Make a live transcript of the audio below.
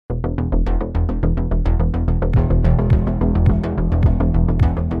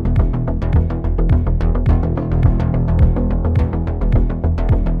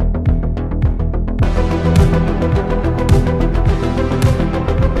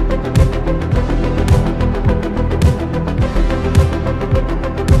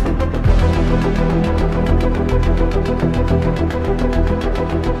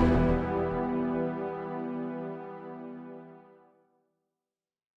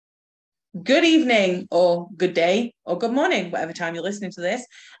Good evening, or good day, or good morning, whatever time you're listening to this.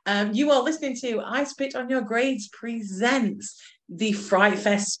 You are listening to I Spit on Your Grades presents the Fright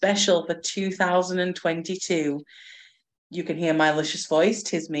Fest special for 2022. You can hear my luscious voice.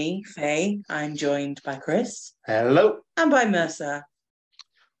 Tis me, Faye. I'm joined by Chris Hello. and by Mercer.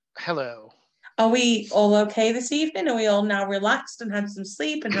 Hello. Are we all okay this evening? Are we all now relaxed and had some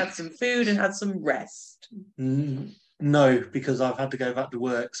sleep and had some food and had some rest? No, because I've had to go back to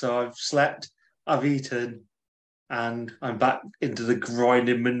work. So I've slept, I've eaten, and I'm back into the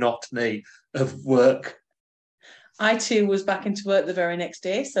grinding monotony of work. I too was back into work the very next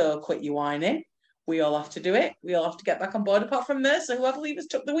day, so quit your whining. We all have to do it. We all have to get back on board, apart from Mercer, who I believe has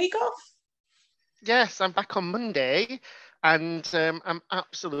took the week off. Yes, I'm back on Monday, and I'm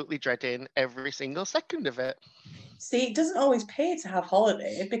absolutely dreading every single second of it. See, it doesn't always pay to have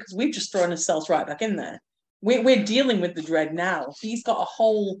holiday because we've just thrown ourselves right back in there. We're dealing with the dread now. He's got a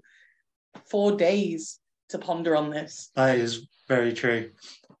whole 4 days to ponder on this. That is very true.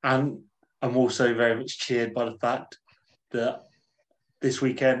 And I'm also very much cheered by the fact that this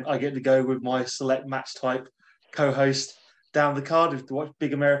weekend I get to go with my select match type co-host down the Cardiff to watch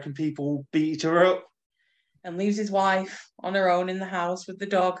big American people beat each other up. And leaves his wife on her own in the house with the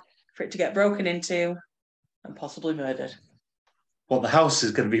dog for it to get broken into and possibly murdered. Well, the house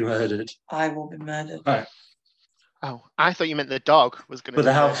is going to be murdered. I will be murdered. Right. Oh, I thought you meant the dog was going to be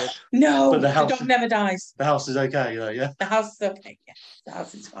murdered. No, But the house dog never dies. The house is okay, though, yeah? The house is okay. Yeah, the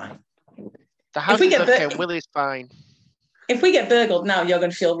house is fine. The house is okay. Willie's fine. If we get burgled now, you're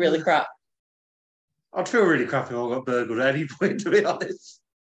going to feel really crap. I'd feel really crap if I got burgled at any point, to be honest.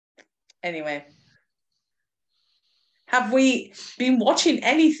 Anyway. Have we been watching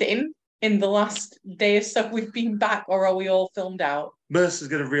anything in the last day or so we've been back, or are we all filmed out? Mercer's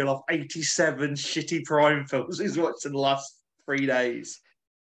going to reel off 87 shitty Prime films he's watched in the last 3 days.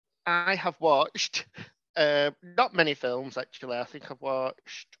 I have watched not many films, actually. I think I've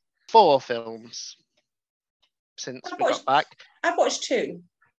watched 4 films since we got back. I've watched 2.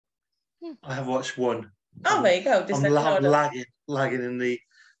 I have watched 1. Oh, there you go. I'm lagging in the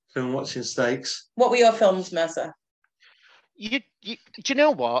film watching stakes. What were your films, Mercer? Do you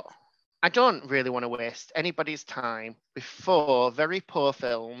know what? I don't really want to waste anybody's time with 4 very poor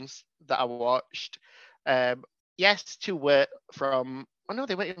films that I watched. Yes, 2 were from... Oh, no,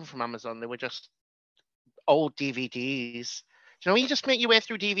 they weren't even from Amazon. They were just old DVDs. You know, you just make your way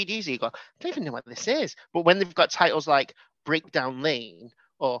through DVDs and you go, I don't even know what this is. But when they've got titles like Breakdown Lane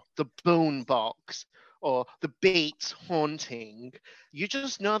or The Bone Box or The Bates Haunting, you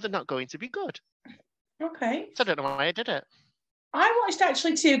just know they're not going to be good. Okay. So I don't know why I did it. I watched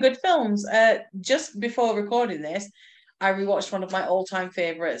actually 2 good films. Just before recording this, I rewatched one of my all-time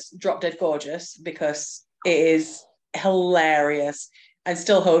favourites, Drop Dead Gorgeous, because it is hilarious and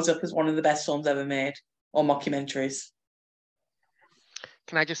still holds up as one of the best films ever made, or mockumentaries.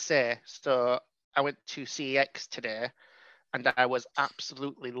 Can I just say, so I went to CEX today and I was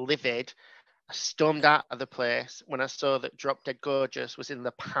absolutely livid. I stormed out of the place when I saw that Drop Dead Gorgeous was in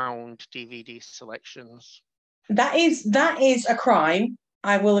the Pound DVD selections. That is a crime.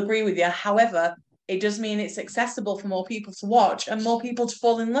 I will agree with you. However, it does mean it's accessible for more people to watch and more people to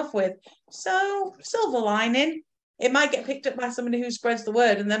fall in love with. So, silver lining. It might get picked up by somebody who spreads the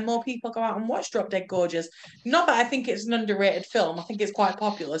word, and then more people go out and watch Drop Dead Gorgeous. Not that I think it's an underrated film. I think it's quite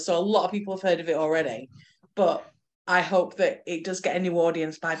popular, so a lot of people have heard of it already. But I hope that it does get a new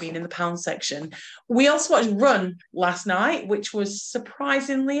audience by being in the Pound section. We also watched Run last night, which was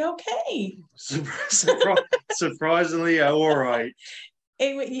surprisingly okay. Surprisingly all right.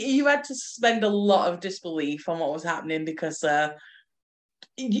 You had to suspend a lot of disbelief on what was happening because there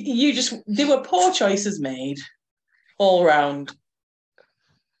were poor choices made all round.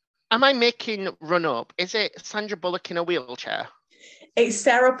 Am I making Run Up? Is it Sandra Bullock in a wheelchair? It's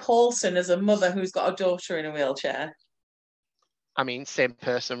Sarah Paulson as a mother who's got a daughter in a wheelchair. I mean, same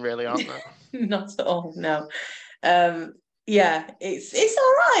person, really, aren't they? Not at all, no. Yeah, it's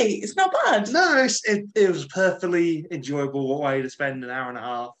all right. It's not bad. No, it was perfectly enjoyable way to spend an hour and a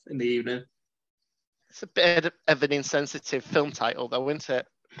half in the evening. It's a bit of an insensitive film title, though, isn't it?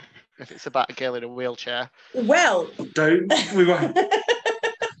 If it's about a girl in a wheelchair. Well, we won't.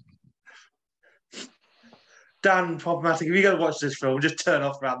 Dan, problematic. If you're going to watch this film, just turn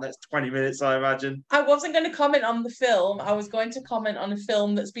off around the next 20 minutes, I imagine. I wasn't going to comment on the film. I was going to comment on a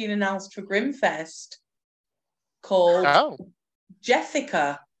film that's been announced for Grimfest called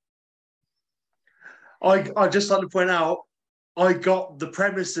Jessica. I'd just like to point out, I got the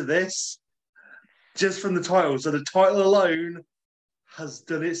premise of this just from the title. So the title alone has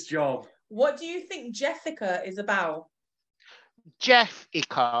done its job. What do you think Jessica is about?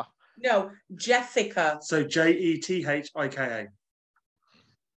 Jessica. No, Jessica. So Jethika.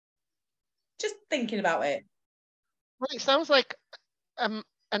 Just thinking about it. Well, it sounds like an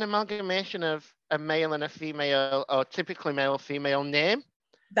amalgamation of a male and a female, or typically male or female name.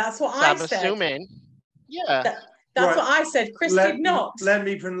 That's what So I I'm said. assuming. Yeah. That's what I said. Chris did not. Let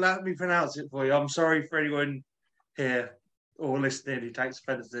me pronounce it for you. I'm sorry for anyone here or listening who takes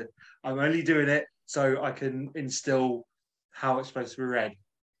offence to it. I'm only doing it so I can instill how it's supposed to be read.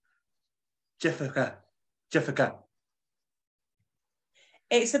 Jessica.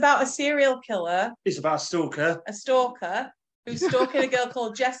 It's about a serial killer. It's about a stalker who's stalking a girl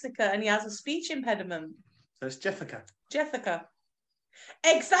called Jessica, and he has a speech impediment. So it's Jessica.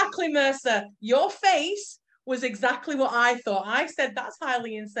 Exactly, Mercer. Your face was exactly what I thought. I said that's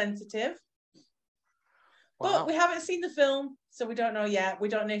highly insensitive. Wow. But we haven't seen the film, so we don't know yet. We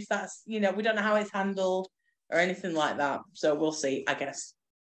don't know if that's, we don't know how it's handled or anything like that. So we'll see, I guess.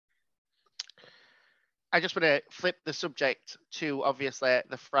 I just want to flip the subject to, obviously,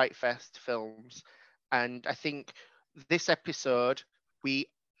 the Fright Fest films. And I think this episode, we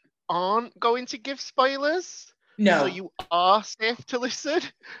aren't going to give spoilers. No. So you are safe to listen.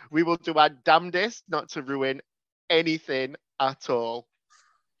 We will do our damnedest not to ruin anything at all.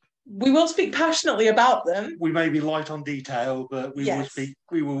 We will speak passionately about them. We may be light on detail, but we will Yes. speak.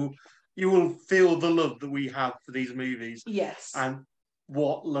 You will feel the love that we have for these movies. Yes. And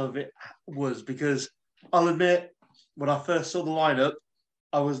what love it was, because I'll admit, when I first saw the lineup,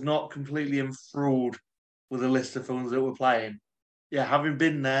 I was not completely enthralled with the list of films that were playing. Yeah, having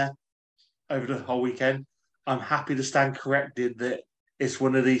been there over the whole weekend, I'm happy to stand corrected that it's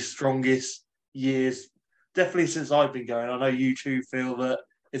one of the strongest years, definitely since I've been going. I know you two feel that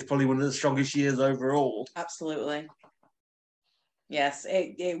it's probably one of the strongest years overall. Absolutely. Yes,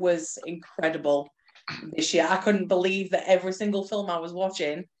 it was incredible this year. I couldn't believe that every single film I was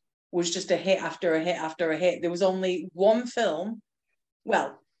watching was just a hit after a hit after a hit. There was only one film,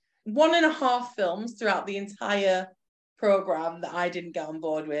 well, 1.5 films throughout the entire program that I didn't get on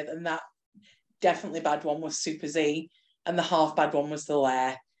board with, and that definitely bad one was Super Z, and the half bad one was The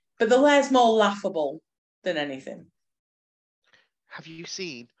Lair. But The Lair's more laughable than anything. Have you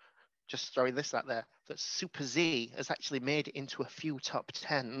seen, just throwing this out there, that Super Z has actually made it into a few top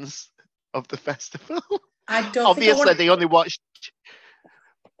 10s of the festival? I don't Obviously, they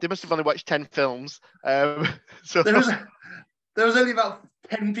must have only watched 10 films. So there was only about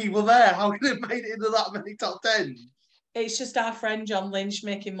 10 people there. How could it have made it into that many top 10? It's just our friend John Lynch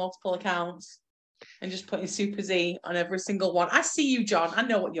making multiple accounts and just putting Super Z on every single one. I see you, John. I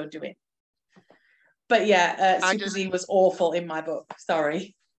know what you're doing. But yeah, Super Z was awful in my book.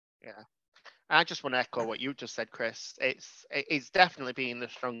 Sorry. Yeah. I just want to echo what you just said, Chris. It's definitely been the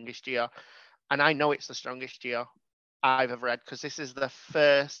strongest year. And I know it's the strongest year I've ever read, because this is the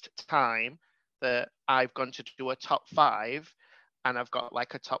first time that I've gone to do a top 5 and I've got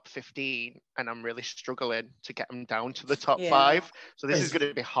like a top 15 and I'm really struggling to get them down to the top 5. So this is going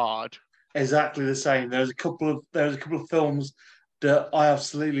to be hard. Exactly the same. There was a couple of films that I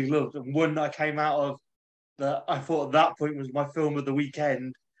absolutely loved, and one that I came out of that I thought at that point was my film of the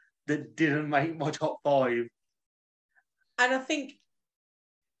weekend that didn't make my top 5. And I think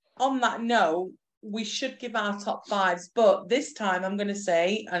on that note, we should give our top 5s, but this time I'm going to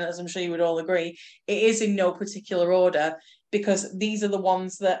say, and as I'm sure you would all agree, it is in no particular order, because these are the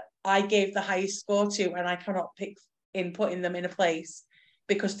ones that I gave the highest score to, and I cannot pick in putting them in a place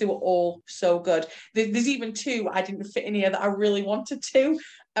because they were all so good. There's even 2 I didn't fit in here that I really wanted to,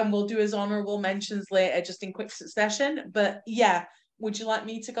 and we'll do as honourable mentions later, just in quick succession. But yeah, would you like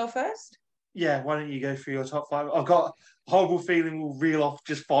me to go first? Yeah, why don't you go through your top 5? I've got a horrible feeling we'll reel off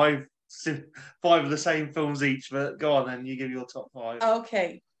just 5 of the same films each, but go on then, you give your top 5.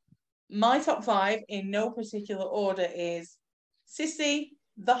 Okay. My top 5 in no particular order is Sissy,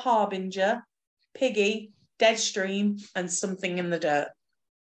 The Harbinger, Piggy, Deadstream, and Something in the Dirt.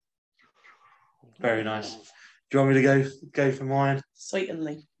 Very nice. Do you want me to go for mine?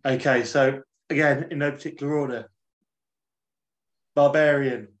 Certainly. Okay, so again, in no particular order.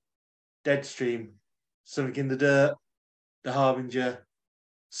 Barbarian, Deadstream, Something in the Dirt, The Harbinger,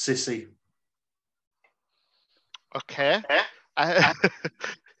 Sissy. Okay.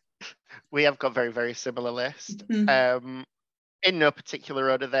 We have got very, very similar list. Mm-hmm. In no particular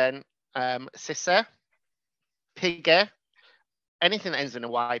order then, Sissy, Piggy, anything that ends in a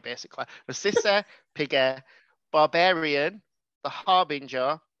Y basically. But Sissy, Piggy, Barbarian, The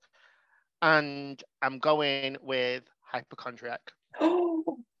Harbinger, and I'm going with Hypochondriac.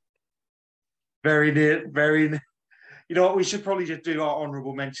 Oh. Very near, very near. You know what, we should probably just do our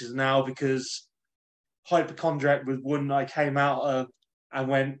honourable mentions now, because Hypochondriac was one I came out of and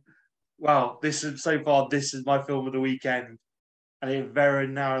went, Wow, this is so far. This is my film of the weekend, and it very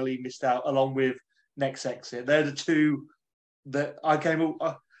narrowly missed out, along with Next Exit. They're the two that I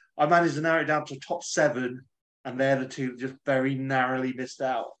managed to narrow it down to top 7, and they're the two that just very narrowly missed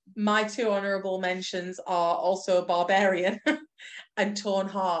out. My 2 honourable mentions are also Barbarian and Torn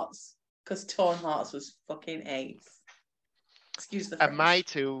Hearts, because Torn Hearts was fucking ace. Excuse the French. And my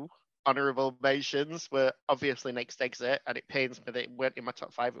 2 honourable mentions were obviously Next Exit, and it pains me that it weren't in my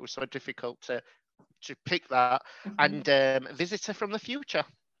top 5. It was so difficult to pick that. Mhm. And Visitor from the Future.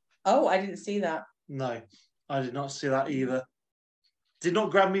 Oh, I didn't see that. No, I did not see that either. Did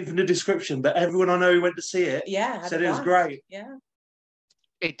not grab me from the description, but everyone I know who went to see it Yeah, said it was great. Yeah.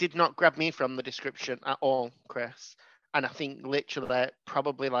 It did not grab me from the description at all, Chris. And I think literally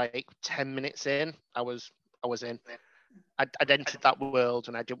probably like 10 minutes in, I was in. I'd entered that world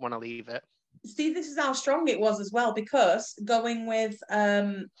and I didn't want to leave it. See, this is how strong it was as well, because going with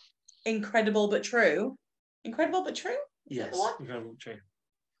Incredible But True. Incredible But True? Yes, Incredible But True.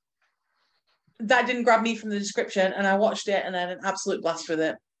 That didn't grab me from the description, and I watched it and I had an absolute blast with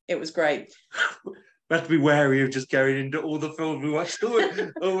it. It was great. We have to be wary of just going into all the films we watched all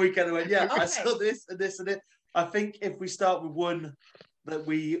weekend and went, yeah, okay. I saw this and this and it. I think if we start with one that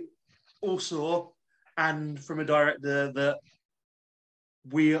we all saw, and from a director that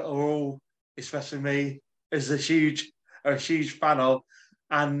we are all, especially me, is a huge fan of,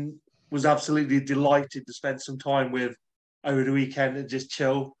 and was absolutely delighted to spend some time with over the weekend and just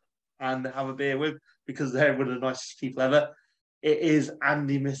chill and have a beer with, because they're one of the nicest people ever. It is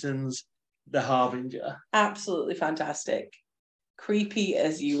Andy Mitton's The Harbinger. Absolutely fantastic. Creepy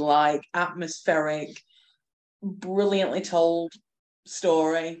as you like, atmospheric, brilliantly told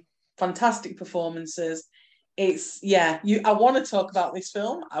story, fantastic performances. I want to talk about this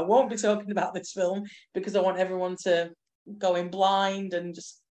film. I won't be talking about this film because I want everyone to go in blind and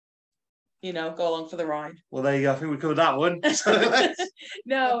just go along for the ride. Well, there you go. I think we covered that one.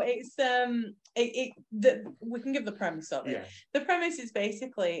 No, it's we can give the premise of it. Yeah. The premise is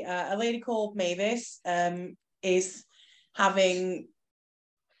basically a lady called Mavis is having.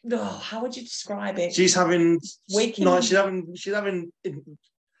 Oh, how would you describe it? She's having waking. No, she's having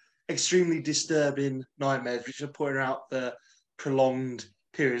extremely disturbing nightmares, which are putting her out for prolonged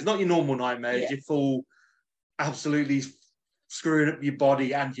periods. Not your normal nightmares. Your full, absolutely screwing up your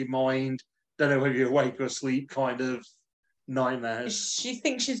body and your mind. Don't know whether you're awake or asleep kind of nightmares. She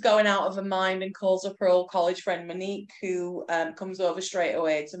thinks she's going out of her mind and calls up her old college friend Monique, who comes over straight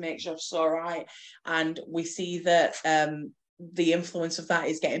away to make sure she's all right. And we see that the influence of that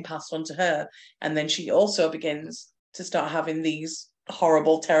is getting passed on to her. And then she also begins to start having these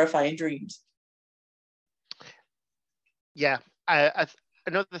horrible, terrifying dreams. Yeah.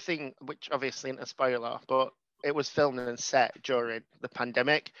 Another thing, which obviously isn't a spoiler, but it was filmed and set during the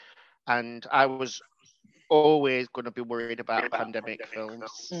pandemic. And I was always going to be worried about pandemic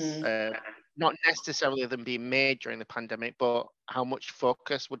films. Not necessarily them being made during the pandemic, but how much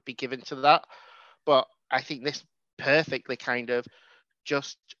focus would be given to that. But I think this perfectly kind of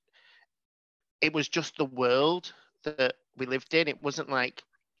it was just the world that we lived in. It wasn't like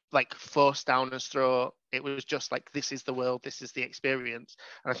forced down us throat. It was just like, this is the world, this is the experience.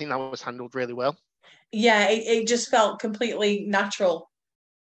 And I think that was handled really well. Yeah, it just felt completely natural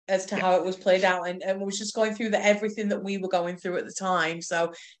as to how it was played out, and we was just going through everything that we were going through at the time.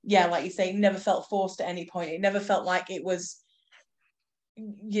 So yeah, like you say, it never felt forced at any point. It never felt like it was,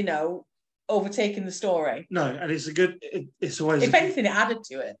 overtaking the story. No, and it's it's always, if anything, it added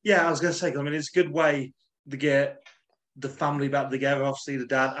to it. Yeah, I was going to say, I mean, it's a good way to get the family back together. Obviously, the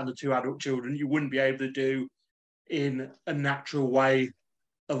dad and the 2 adult children, you wouldn't be able to do in a natural way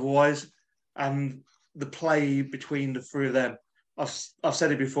otherwise. And the play between the 3 of them, I've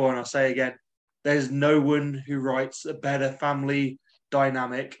said it before and I'll say again, there's no one who writes a better family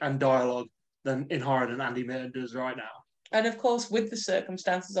dynamic and dialogue than in horror than Andy Mitton does right now. And of course, with the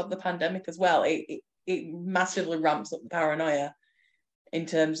circumstances of the pandemic as well, it massively ramps up the paranoia in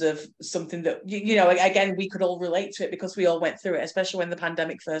terms of something that, again, we could all relate to it because we all went through it, especially when the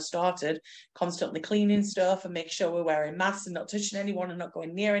pandemic first started, constantly cleaning stuff and making sure we're wearing masks and not touching anyone and not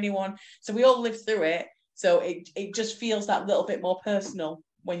going near anyone. So we all lived through it. So it just feels that little bit more personal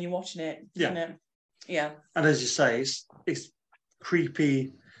when you're watching it. Yeah. Yeah. And as you say, it's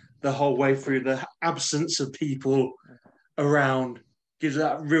creepy the whole way through. The absence of people around gives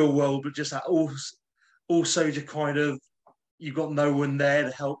that real world, but just that also just kind of, you've got no one there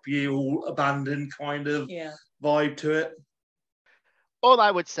to help you, all abandoned kind of vibe to it. All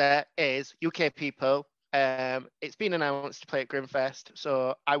I would say is, UK people, it's been announced to play at Grimfest,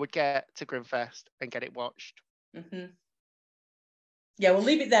 so I would get to Grimfest and get it watched. Mm-hmm. Yeah, we'll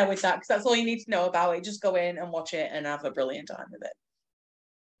leave it there with that because that's all you need to know about it. Just go in and watch it and have a brilliant time with it.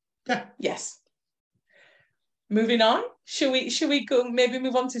 Yeah. Yes. Moving on. Should we go maybe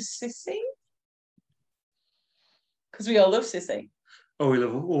move on to Sissy? Because we all love Sissy. Oh, we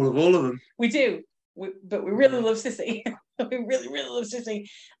love all of them. We do. But we really love Sissy. We really, really love Sissy.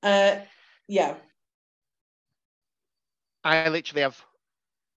 Yeah. I literally have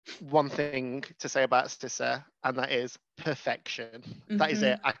one thing to say about Sissa, and that is perfection. Mm-hmm. That is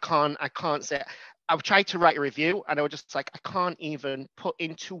it. I can't say it. I've tried to write a review and I was just like, I can't even put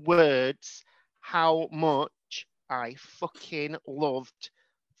into words how much I fucking loved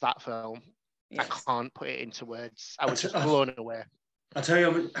that film. Yes. I can't put it into words. I was just blown away. I'll tell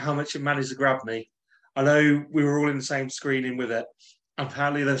you how much it managed to grab me. I know we were all in the same screening with it.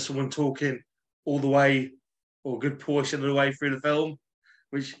 Apparently there's someone talking all the way, or a good portion of the way through the film,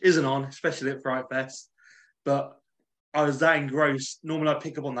 which isn't on, especially at Fright Fest. But I was that engrossed. Normally I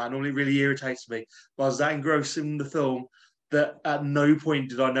pick up on that. Normally it really irritates me. But I was that engrossed in the film that at no point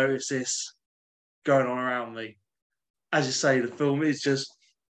did I notice this going on around me. As you say, the film is just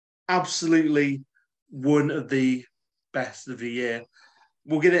absolutely one of the best of the year.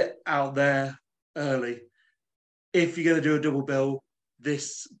 We'll get it out there early. If you're going to do a double bill,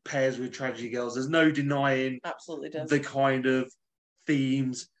 this pairs with Tragedy Girls. There's no denying absolutely does. The kind of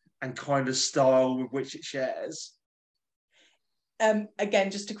themes and kind of style with which it shares.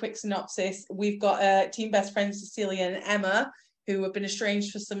 Again, just a quick synopsis. We've got team best friends Cecilia and Emma, who have been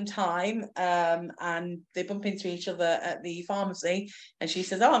estranged for some time, and they bump into each other at the pharmacy, and she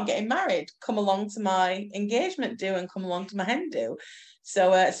says, "Oh, I'm getting married. Come along to my engagement do and come along to my hen do."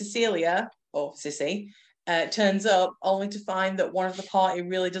 So Cecilia, or Sissy, turns up only to find that one of the party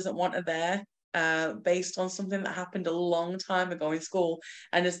really doesn't want her there, based on something that happened a long time ago in school.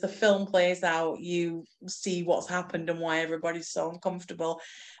 And as the film plays out, you see what's happened and why everybody's so uncomfortable.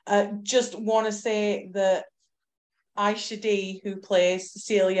 Just want to say that Aisha Dee, who plays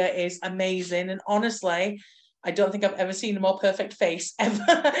Cecilia, is amazing. And honestly, I don't think I've ever seen a more perfect face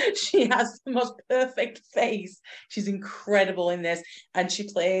ever. She has the most perfect face. She's incredible in this. And she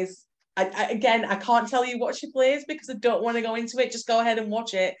plays... Again, I can't tell you what she plays because I don't want to go into it. Just go ahead and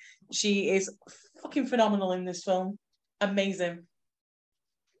watch it. She is fucking phenomenal in this film. Amazing.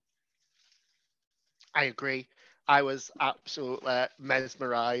 I agree. I was absolutely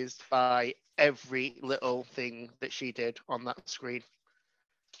mesmerized by every little thing that she did on that screen.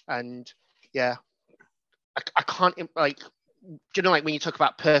 And yeah, I can't, like, do you know, like when you talk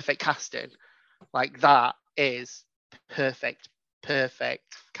about perfect casting, like that is perfect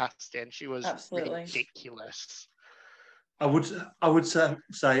casting. She was absolutely ridiculous. I would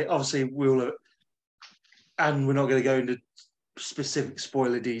say obviously we'll, and we're not going to go into specific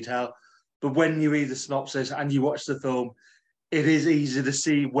spoiler detail, but when you read the synopsis and you watch the film, it is easy to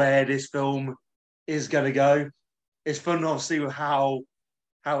see where this film is going to go. It's fun, obviously, with how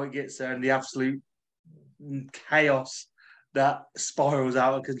it gets there and the absolute chaos that spirals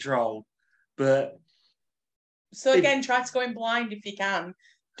out of control. But so again, try to go in blind if you can.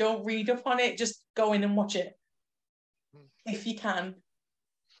 Don't read up on it. Just go in and watch it if you can.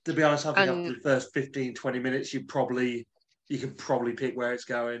 To be honest, I think after the first 15, 20 minutes, you can probably pick where it's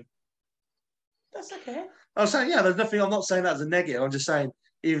going. That's okay. I was saying, yeah, there's nothing. I'm not saying that as a negative. I'm just saying,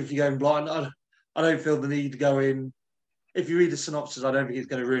 even if you're going blind, I don't feel the need to go in. If you read the synopsis, I don't think it's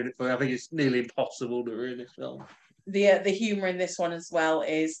going to ruin it for you. I think it's nearly impossible to ruin this film. The humour in this one as well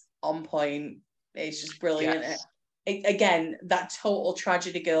is on point. It's just brilliant. Yes. Again, that total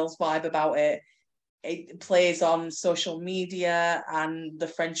Tragedy Girls vibe about it. It plays on social media and the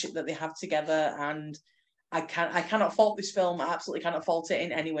friendship that they have together. And I cannot fault this film. I absolutely cannot fault it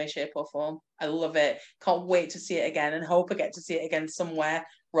in any way, shape, or form. I love it. Can't wait to see it again, and hope I get to see it again somewhere.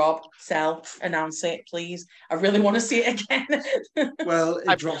 Rob, Sel, announce it, please. I really want to see it again. Well,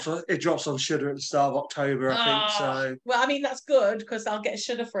 it drops on Shudder at the start of October, I think. So well, I mean that's good because I'll get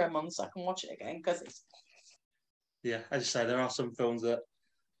Shudder for a month so I can watch it again because it's. Yeah, as I say, there are some films that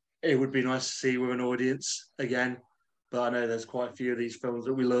it would be nice to see with an audience again. But I know there's quite a few of these films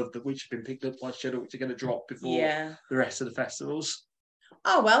that we love which have been picked up by Shudder, which are going to drop before the rest of the festivals.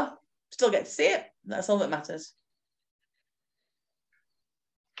 Oh, well, still get to see it. That's all that matters.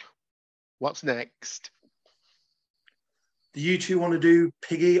 What's next? Do you two want to do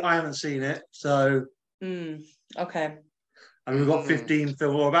Piggy? I haven't seen it, so... Okay. And we've got 15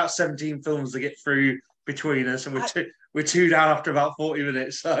 films, or about 17 films to get through between us, and we're two down after about 40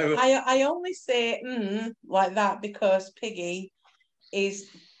 minutes. So I only say like that because Piggy is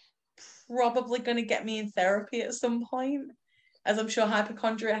probably going to get me in therapy at some point. as I'm sure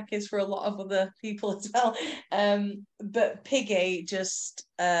hypochondriac is for a lot of other people as well. But Piggy just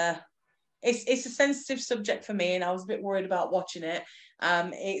it's a sensitive subject for me, and I was a bit worried about watching it.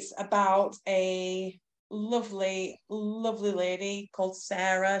 It's about a lovely, lovely lady called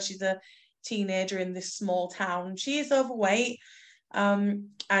Sarah. She's a teenager in this small town. She is overweight, and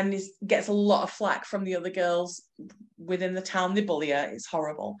gets a lot of flack from the other girls within the town. They bully her. It's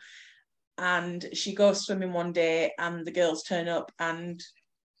horrible. And she goes swimming one day, and the girls turn up and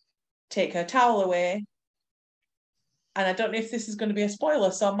take her towel away. And I don't know if this is going to be a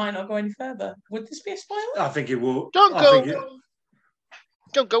spoiler, so I might not go any further. Would this be a spoiler? I think it will. Don't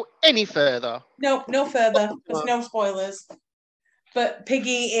go any further. No, no further. There's no spoilers. But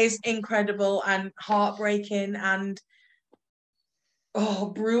Piggy is incredible and heartbreaking and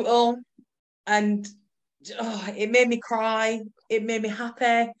brutal. And it made me cry. It made me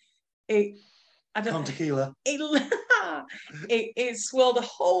happy. Tequila. It swirled a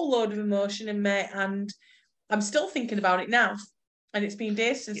whole load of emotion in me, and I'm still thinking about it now. And it's been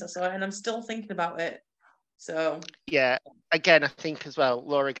days since I saw it, and I'm still thinking about it. So yeah, again, I think as well,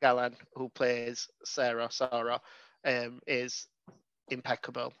 Laura Gallan, who plays Sarah, is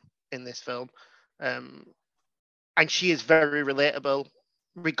impeccable in this film, and she is very relatable,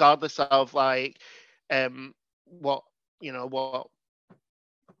 regardless of what.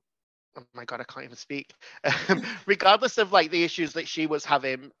 Oh my God, I can't even speak. Regardless of like the issues that she was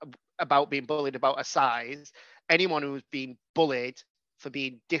having about being bullied about her size, anyone who's been bullied for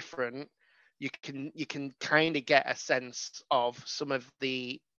being different, you can kind of get a sense of some of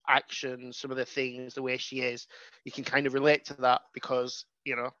the actions, some of the things, the way she is. You can kind of relate to that because,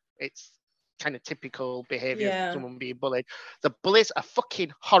 it's kind of typical behavior of someone being bullied. The bullies are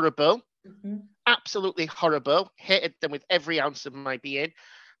fucking horrible. Mm-hmm. Absolutely horrible. Hated them with every ounce of my being.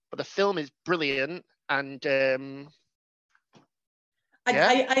 But the film is brilliant, and I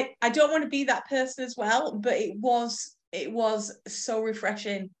don't want to be that person as well, but it was so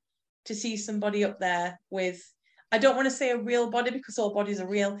refreshing to see somebody up there with, I don't want to say a real body because all bodies are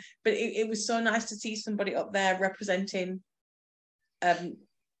real, but it was so nice to see somebody up there representing an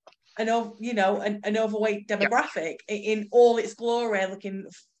overweight demographic in all its glory, looking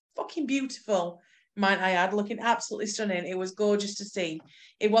fucking beautiful. Might I add, looking absolutely stunning. It was gorgeous to see.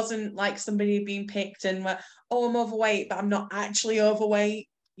 It wasn't like somebody being picked and I'm overweight, but I'm not actually overweight,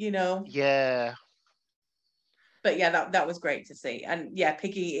 Yeah. But yeah, that was great to see. And yeah,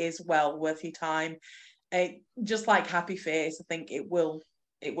 Piggy is well worth your time. Just like Happy Face, I think it will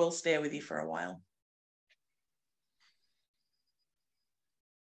stay with you for a while.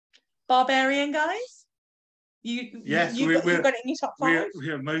 Barbarian, guys? You've got it in your top five?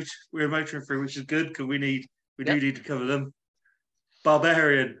 We're motoring through, which is good because we do need to cover them.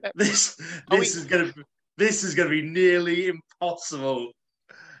 Barbarian. This is gonna be nearly impossible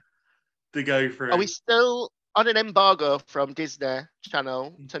to go through. Are we still on an embargo from Disney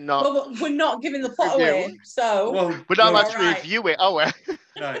Channel to not? Well, we're not giving the plot away, so we're not allowed to review it, are we?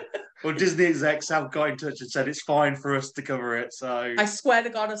 No. Well, Disney execs have got in touch and said it's fine for us to cover it. So I swear to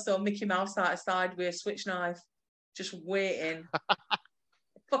God, I saw Mickey Mouse outside with a switch knife, just waiting.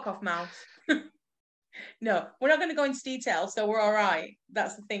 Fuck off, mouse. No, we're not going to go into detail, so we're all right.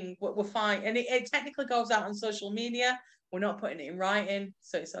 That's the thing. We're fine, and it technically goes out on social media. We're not putting it in writing,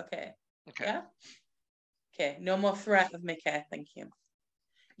 so it's okay. Okay. Yeah. Okay. No more threat of Mickey. Thank you.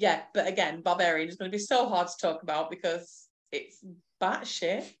 Yeah, but again, Barbarian is going to be so hard to talk about because it's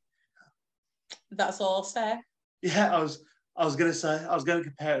batshit. That's all I'll say. Yeah, I was going to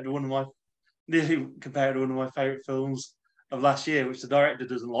compare it to one of my favourite films of last year, which the director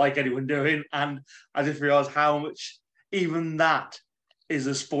doesn't like anyone doing, and I just realised how much even that is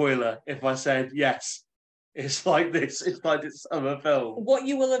a spoiler if I said yes. It's like this other film. What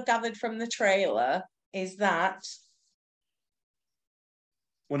you will have gathered from the trailer is that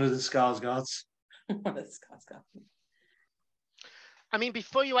one of the Skarsgårds. One of the Skarsgårds. I mean,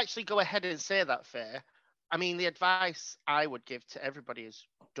 before you actually go ahead and say that, Faye, I mean, the advice I would give to everybody is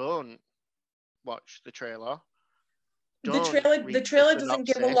don't watch the trailer. The trailer doesn't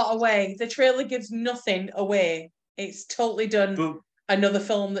give a lot away. The trailer gives nothing away. It's totally done. Another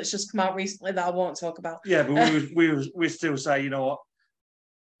film that's just come out recently that I won't talk about. Yeah, but we still say, you know what?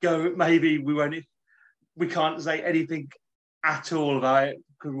 Go. Maybe we can't say anything at all about it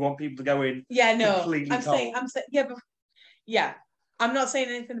because we want people to go in. Yeah, no. Completely I'm saying, yeah. I'm not saying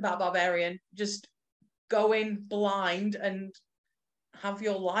anything about Barbarian. Just go in blind and have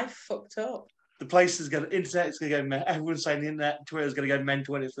your life fucked up. The place is going to, internet's going to go, everyone's saying the internet, Twitter's going to go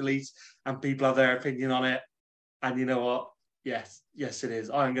mental when it's released and people have their opinion on it. And you know what? Yes, it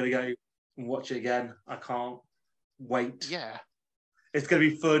is. I'm going to go and watch it again. I can't wait. Yeah. it's going to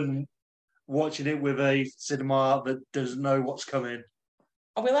be fun watching it with a cinema that doesn't know what's coming.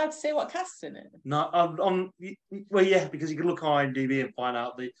 Are we allowed to say what cast's in it? No, well, yeah, because you can look on IMDb and find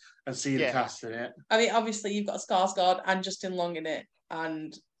out and see the cast in it. I mean, obviously you've got Skarsgård and Justin Long in it,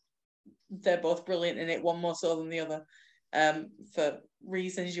 and they're both brilliant in it, one more so than the other, for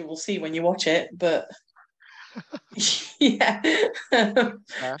reasons you will see when you watch it. But yeah.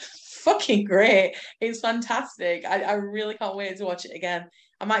 Fucking great. It's fantastic. I really can't wait to watch it again.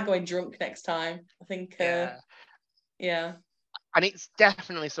 I might go in drunk next time. I think, yeah. And it's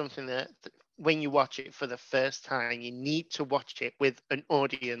definitely something that when you watch it for the first time, you need to watch it with an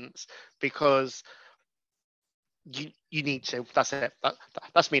audience, because you need to. That's it.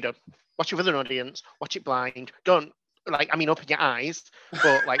 That's me done. Watch it with an audience. Watch it blind. Don't open your eyes,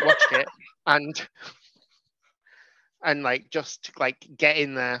 but watch it and just get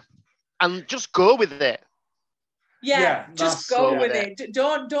in there and just go with it. Yeah, just go with it.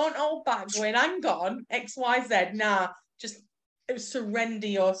 Don't hold back going, hang on, XYZ. Nah, just surrender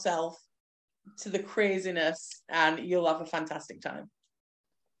yourself to the craziness and you'll have a fantastic time.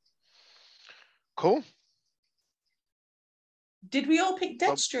 Cool. Did we all pick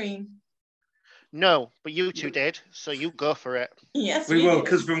Deadstream? No, but you two did, so you go for it. Yes, we will,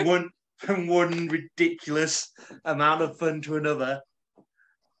 because from one ridiculous amount of fun to another,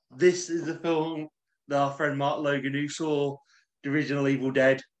 this is a film that our friend Mark Logan, who saw the original Evil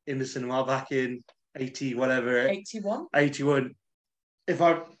Dead in the cinema back in 81. If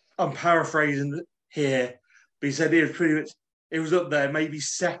I'm paraphrasing here, but he said it was pretty much, it was up there, maybe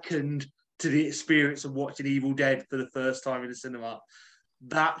second to the experience of watching Evil Dead for the first time in the cinema.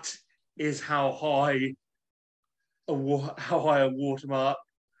 That is how high a watermark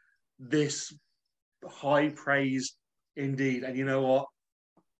this high praise indeed. And you know what?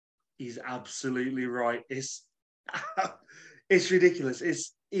 He's absolutely right. It's ridiculous.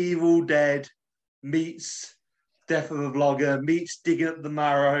 It's Evil Dead meets Death of a Vlogger meets Digging Up the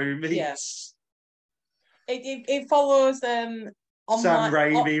Marrow meets. It follows Sam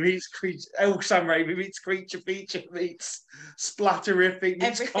Raimi meets Creature. Sam Raimi meets Creature Feature meets Splatterific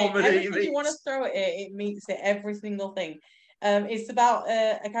meets comedy. Everything you want to throw at it, it meets it. Every single thing. It's about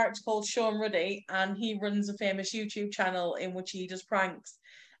a character called Sean Ruddy, and he runs a famous YouTube channel in which he does pranks.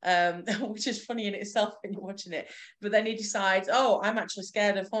 Which is funny in itself when you're watching it. But then he decides, oh, I'm actually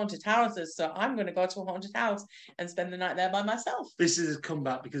scared of haunted houses, so I'm going to go to a haunted house and spend the night there by myself. This is his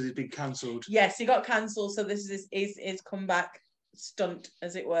comeback because he's been cancelled. Yes, he got cancelled, so this is his comeback stunt,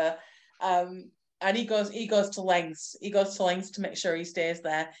 as it were. And he goes to lengths. He goes to lengths to make sure he stays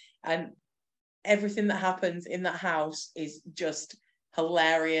there, and everything that happens in that house is just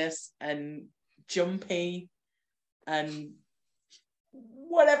hilarious and jumpy and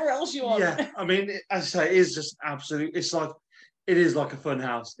whatever else you want. Yeah, I mean, as I say, it is just absolute. It is like a fun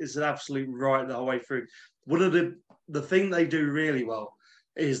house. It's an absolute right the whole way through. One of the thing they do really well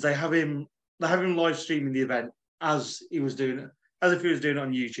is they have him live streaming the event as if he was doing it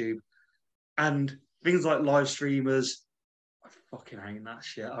on YouTube, and things like live streamers. I fucking hate that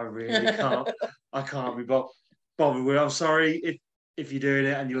shit. I really can't. I can't be bothered with. I'm sorry if you're doing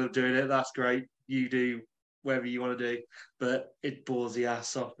it and you love doing it. That's great. You do whatever you want to do, but it bores the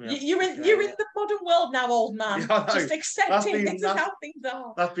ass off me. You're in the modern world now, old man. Yeah, just accept it. This is how things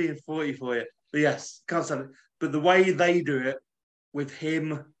are. That's being 40 for you. But yes, can't stand it. But the way they do it with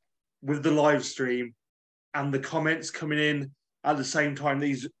him, with the live stream, and the comments coming in at the same time that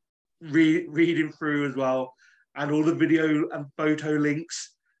he's reading through as well, and all the video and photo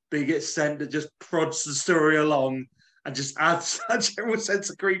links that get sent that just prods the story along and just adds a general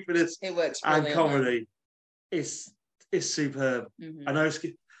sense of creepiness. It works and comedy. It's superb. Mm-hmm. I know it's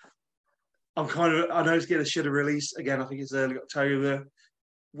getting a shudder release again. I think it's early October,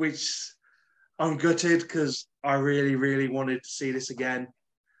 which I'm gutted because I really, really wanted to see this again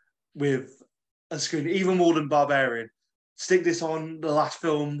with a screen, even more than Barbarian. Stick this on the last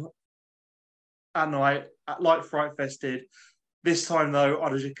film at night, like Fright Fest did. This time though, I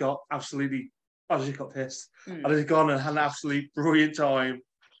just got pissed. I'd just gone and had an absolute brilliant time,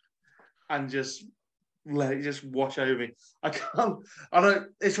 and just let it just wash over me. It's one of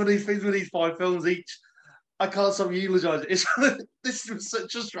these things with these 5 films each. I can't stop eulogising. This was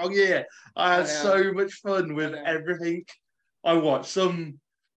such a strong year. I had so much fun with everything I watched. Some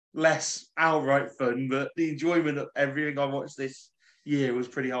less outright fun, but the enjoyment of everything I watched this year was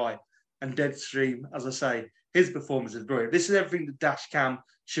pretty high. And Deadstream, as I say, his performance is brilliant. This is everything that Dashcam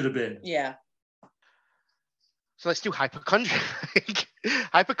should have been. Yeah. So let's do Hypochondriac.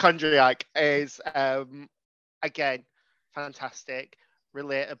 Hypochondriac is, again, fantastic,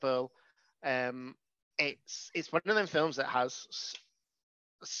 relatable. It's one of them films that has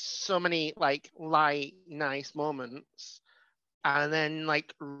so many like light, nice moments, and then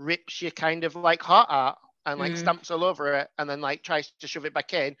like rips your kind of like heart out and like stamps all over it, and then like tries to shove it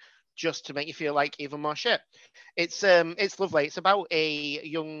back in just to make you feel like even more shit. It's lovely. It's about a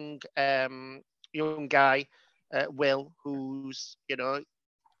young guy, Will, who's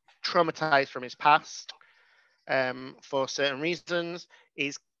traumatized from his past for certain reasons.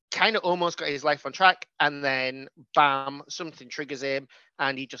 He's kind of almost got his life on track, and then bam, something triggers him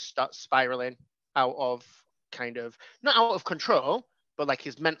and he just starts spiraling out of kind of, not out of control, but like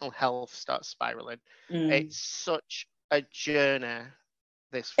his mental health starts spiraling. It's such a journey,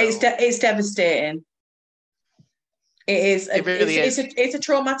 this film. It's devastating. It is. It really is. It's a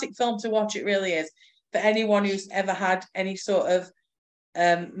traumatic film to watch. It really is. For anyone who's ever had any sort of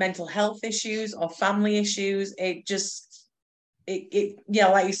mental health issues or family issues, it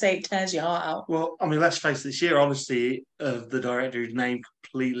like you say, it tears your heart out. Well, I mean, let's face it, the sheer honesty of the director whose name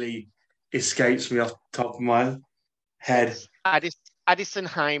completely escapes me off the top of my head. Addison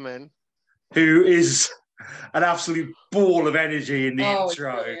Hyman. Who is an absolute ball of energy in the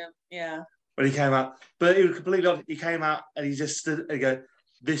intro. Yeah. When he came out. But it was completely off. He came out and he just stood and go,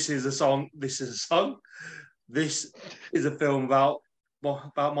 this is a song. This is a song. This is a film about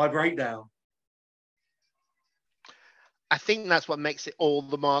my breakdown. I think that's what makes it all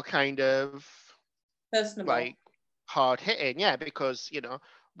the more kind of personable, like hard hitting. Yeah, because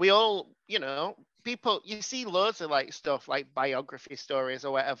we all, people, you see loads of like stuff like biography stories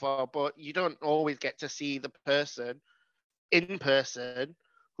or whatever, but you don't always get to see the person in person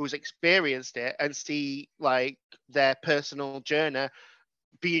who's experienced it and see like their personal journey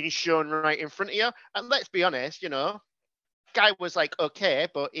being shown right in front of you. And let's be honest, guy was like okay,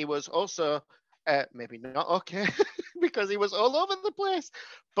 but he was also maybe not okay because he was all over the place.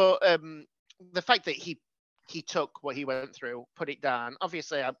 But the fact that he took what he went through, put it down.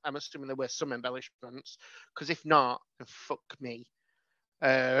 Obviously, I'm assuming there were some embellishments, because if not, then fuck me.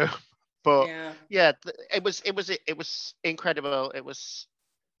 But yeah, it was incredible. It was,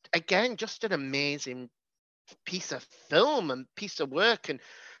 again, just an amazing piece of film and piece of work.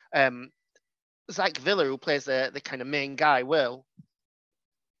 And Zach Villa, who plays the kind of main guy, Will,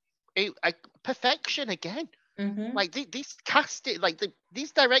 perfection again. Like these casting, like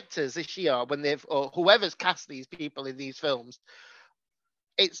these directors this year, when they've, or whoever's cast these people in these films,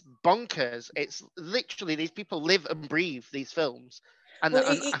 it's bonkers. It's literally, these people live and breathe these films. And,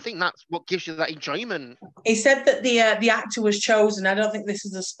 I think that's what gives you that enjoyment. He said that the actor was chosen. I don't think this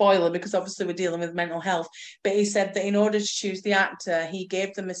is a spoiler because obviously we're dealing with mental health. But he said that in order to choose the actor, he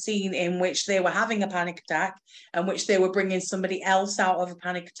gave them a scene in which they were having a panic attack and which they were bringing somebody else out of a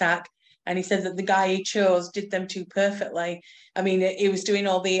panic attack. And he said that the guy he chose did them too perfectly. I mean, he was doing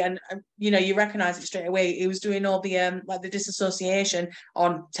all the, and you recognize it straight away. He was doing all the like the disassociation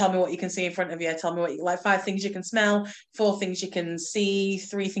on, tell me what you can see in front of you, tell me what you like, 5 things you can smell, 4 things you can see,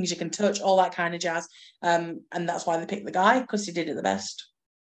 3 things you can touch, all that kind of jazz. And that's why they picked the guy, because he did it the best.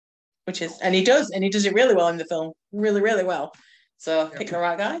 And he does it really well in the film, really, really well. So pick the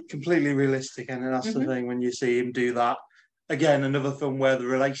right guy. Completely realistic, and that's the thing when you see him do that. Again, another film where the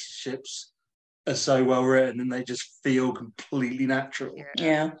relationships are so well written and they just feel completely natural.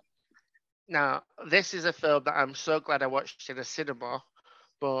 Yeah. Now, this is a film that I'm so glad I watched in a cinema,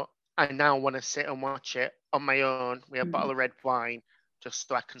 but I now want to sit and watch it on my own with a bottle of red wine, just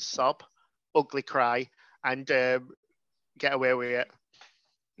so I can sob, ugly cry, and get away with it.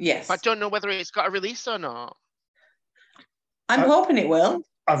 Yes. But I don't know whether it's got a release or not. I'm hoping it will.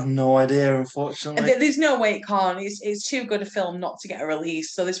 I've no idea, unfortunately. There's no way it can't. It's too good a film not to get a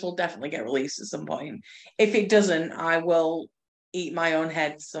release, so this will definitely get released at some point. If it doesn't, I will eat my own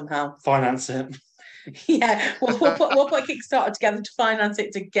head somehow. Finance it. Yeah, we'll put Kickstarter together to finance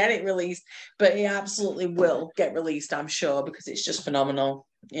it to get it released, but it absolutely will get released, I'm sure, because it's just phenomenal.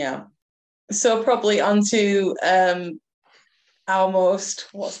 Yeah. So probably onto our most,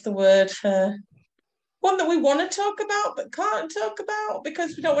 what's the word? One that we want to talk about but can't talk about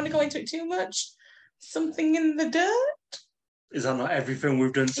because we don't want to go into it too much. Something in the Dirt. Is that not every film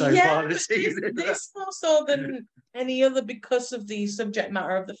we've done so far this season? This more so than any other because of the subject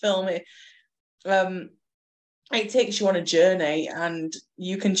matter of the film. It takes you on a journey, and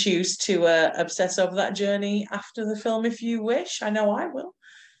you can choose to obsess over that journey after the film if you wish. I know I will.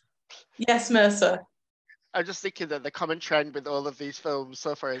 Yes, Mercer. I'm just thinking that the common trend with all of these films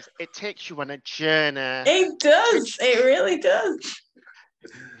so far is it takes you on a journey. It does. It really does.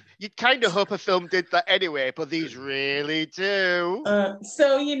 You'd kind of hope a film did that anyway, but these really do.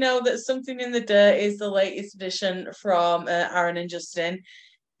 So you know that Something in the Dirt is the latest edition from Aaron and Justin.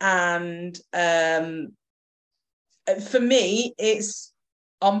 And for me, it's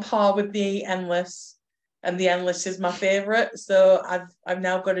on par with the Endless, and the Endless is my favourite. So I've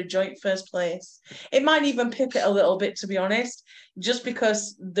now got a joint first place. It might even pip it a little bit, to be honest, just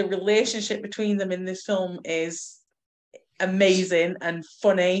because the relationship between them in this film is amazing and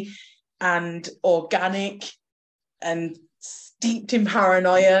funny and organic and steeped in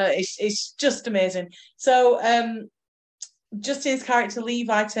paranoia. It's just amazing. So Justin's character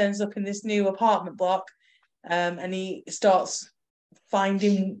Levi turns up in this new apartment block, and he starts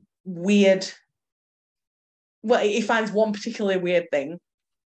finding weird. Well, he finds one particularly weird thing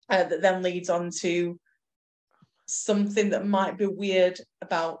that then leads on to something that might be weird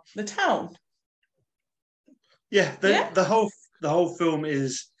about the town. Yeah, the whole film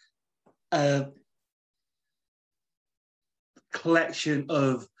is a collection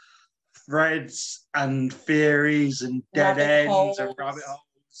of threads and theories and dead ends and rabbit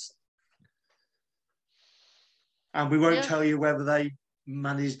holes. And we won't tell you whether they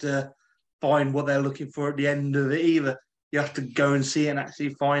managed to find what they're looking for at the end of it either. You have to go and see it and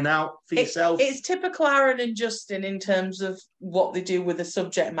actually find out for yourself. It's typical Aaron and Justin in terms of what they do with the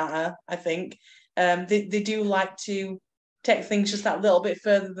subject matter, I think. They do like to take things just that little bit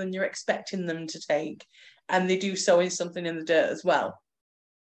further than you're expecting them to take. And they do so in Something in the Dirt as well.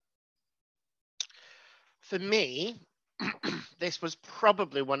 For me, this was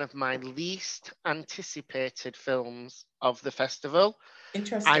probably one of my least anticipated films of the festival.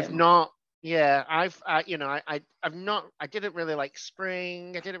 Interesting. I didn't really like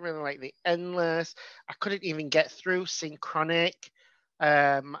Spring. I didn't really like The Endless. I couldn't even get through Synchronic.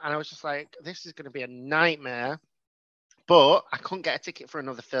 And I was just like, this is going to be a nightmare. But I couldn't get a ticket for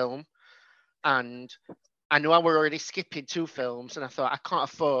another film. And I knew I were already skipping 2 films. And I thought, I can't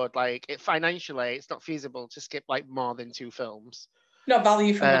afford, financially, it's not feasible to skip, more than 2 films. Not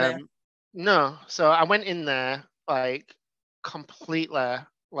value for money. No. So I went in there, completely,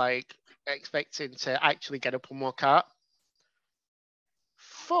 expecting to actually get up and walk out.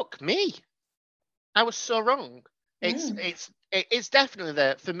 Fuck me. I was so wrong. It's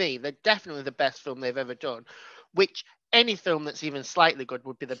definitely for me, they're definitely the best film they've ever done, which any film that's even slightly good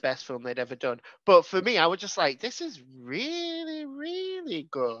would be the best film they'd ever done. But for me, I was just like, this is really, really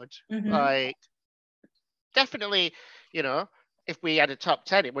good. Mm-hmm. Definitely, if we had a top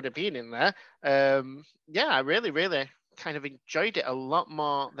 10, it would have been in there. I really, really kind of enjoyed it a lot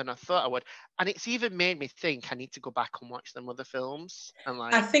more than I thought I would, and it's even made me think I need to go back and watch them other films. And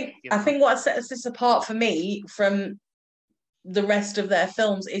I think what sets this apart for me from the rest of their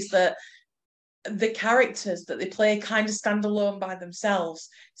films is that the characters that they play kind of stand alone by themselves,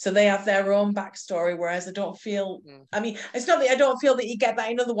 so they have their own backstory, whereas I don't feel I mean, it's not that I don't feel that you get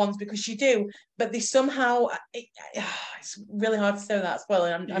that in other ones, because you do, but they somehow it's really hard to say that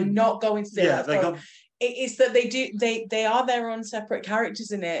spoiling. I'm not going to say that. It's that they are their own separate characters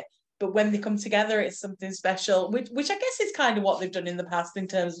in it, but when they come together, it's something special, which I guess is kind of what they've done in the past in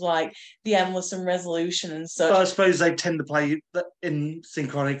terms of the Endless and Resolution and such. But I suppose they tend to play in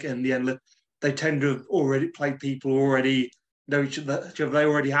Synchronic and the Endless. They tend to have already played people already know each other. They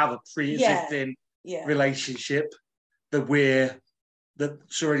already have a pre-existing relationship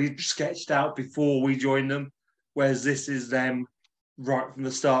that's already sketched out before we join them. Whereas this is them right from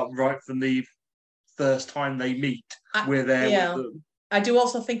the start, right from the first time they meet. We're there with them. I do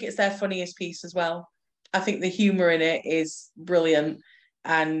also think it's their funniest piece as well. I think the humour in it is brilliant,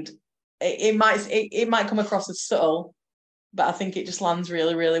 and it might come across as subtle, but I think it just lands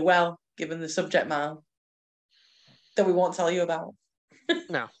really, really well, given the subject matter that we won't tell you about.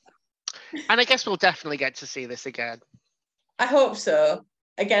 No. And I guess we'll definitely get to see this again. I hope so.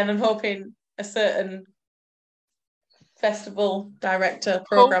 Again, I'm hoping a certain festival director,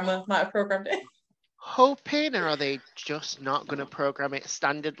 programmer might have programmed it. Hoping, or are they just not going to program it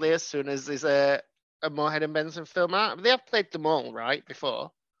standardly as soon as there's a Moorhead and Benson film out? They have played them all, right, before?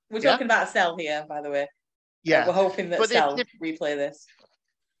 We're talking about Cell here, by the way. Yeah. We're hoping that Cell replay this.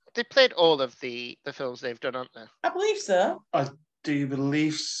 They played all of the films they've done, haven't they? I believe so. I do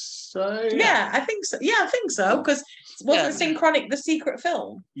believe so. Yeah, I think so. Yeah, I think so. Because wasn't Synchronic the secret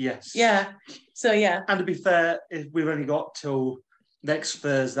film? Yes. Yeah. So, yeah. And to be fair, if we've only got till next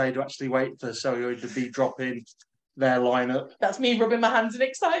Thursday to actually wait for Celluloid to be dropping their lineup. That's me rubbing my hands in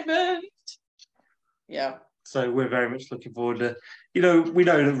excitement. Yeah. So we're very much looking forward to, we know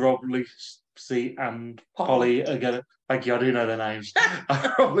that Rob, Lucy and Polly are going to, thank you, I do know their names.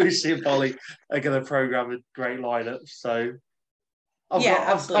 Rob, Lucy and Polly are going to program a great lineup. So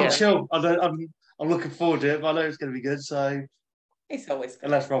I'm chill. I'm looking forward to it, but I know it's going to be good. So it's always good.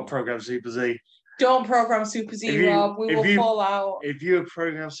 Unless Rob programs Super Z. Don't program Super Z, Rob. We will fall out. If you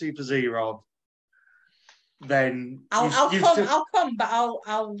program Super Z, Rob, then I'll come, but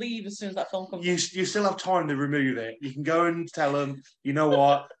I'll leave as soon as that film comes. You still have time to remove it. You can go and tell them, you know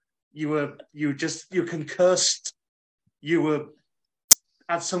what, you're concussed. You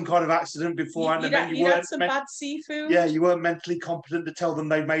had some kind of accident beforehand, and then you had some bad seafood. Yeah, you weren't mentally competent to tell them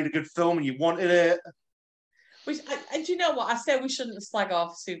they made a good film and you wanted it. Which, and do you know what? I say we shouldn't slag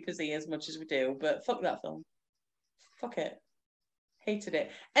off Super Z as much as we do, but fuck that film. Fuck it. Hated it.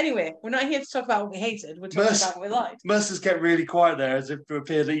 Anyway, we're not here to talk about what we hated. We're talking about what we liked. Mercer's get really quiet there, as if to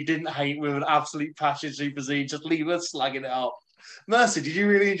appear that he didn't hate with an absolute passion Super Z. Just leave us slagging it off. Mercer, did you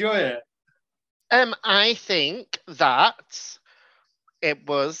really enjoy it? I think that it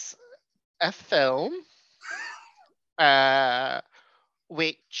was a film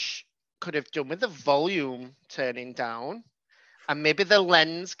which could have done with the volume turning down and maybe the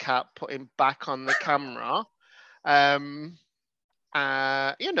lens cap putting back on the camera. Yeah,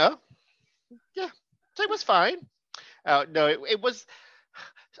 so it was fine. No, it was.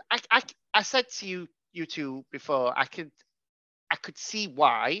 I said to you two before, I could see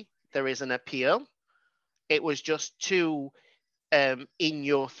why there is an appeal. It was just too in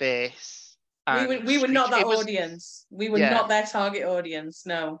your face. We were not that audience. We were not their target audience.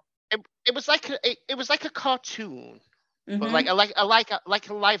 No. It was like a cartoon, but like a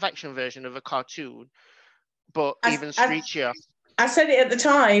live action version of a cartoon, but even streetier. I said it at the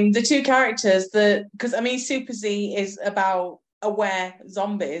time. The two characters, because I mean, Super Z is about aware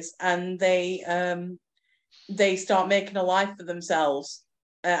zombies, and they start making a life for themselves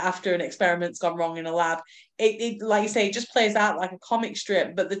after an experiment's gone wrong in a lab. It like you say, it just plays out like a comic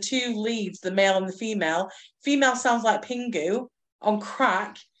strip. But the two leads, the male and the female sounds like Pingu on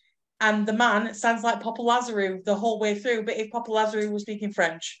crack, and the man sounds like Papa Lazarou the whole way through. But if Papa Lazarou was speaking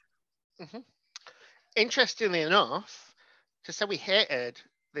French. Mm-hmm. Interestingly enough, to say we hated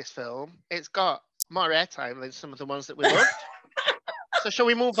this film, it's got more airtime than some of the ones that we loved. So shall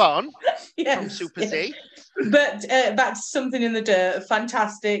we move on from Super Z? But back to Something in the Dirt.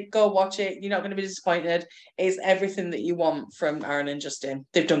 Fantastic. Go watch it. You're not going to be disappointed. It's everything that you want from Aaron and Justin.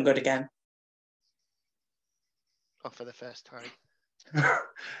 They've done good again. Oh, for the first time.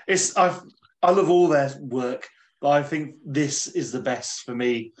 I love all their work, but I think this is the best for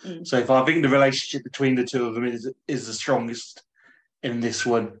me. So I think the relationship between the two of them is the strongest in this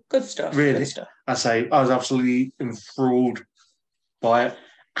one. Good stuff. Really, good stuff. I was absolutely enthralled by it.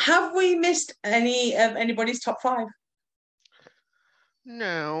 Have we missed any of anybody's top 5?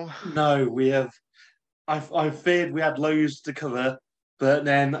 No, we have. I feared we had loads to cover, but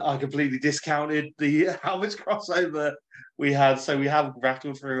then I completely discounted how much crossover we had, so we have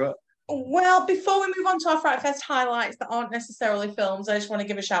rattled through it. Well, before we move on to our Fright Fest highlights that aren't necessarily films, I just want to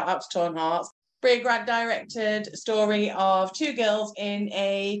give a shout out to Torn Hearts. Brea Grant directed story of 2 girls in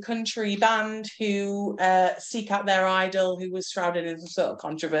a country band who seek out their idol who was shrouded in some sort of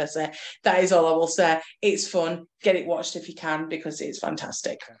controversy. That is all I will say. It's fun. Get it watched if you can, because it's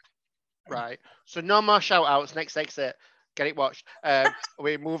fantastic. Right. So no more shout outs. Next exit. Get it watched.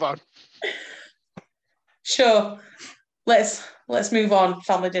 We move on. Sure. Let's move on.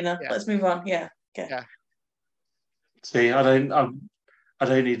 Family dinner. Yeah. Let's move on. Yeah. Okay. Yeah. See, I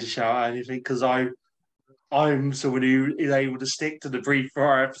don't need to shout out anything because I'm someone who is able to stick to the brief for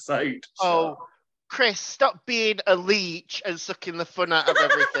our episode. Oh, Chris, stop being a leech and sucking the fun out of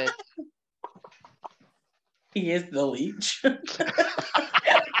everything. He is the leech.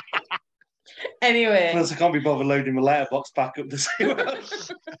 Anyway. Plus, I can't be bothered loading my letterbox back up to see what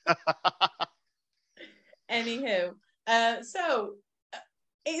else. Anywho, so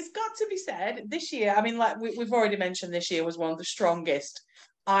it's got to be said this year. I mean, like we've already mentioned, this year was one of the strongest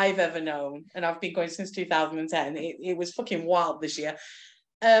I've ever known, and I've been going since 2010. It was fucking wild this year.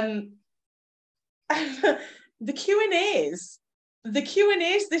 The Q&As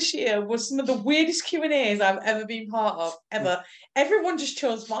this year was some of the weirdest Q&As I've ever been part of, ever. Everyone just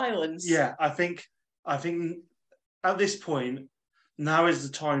chose violence. Yeah, I think at this point, now is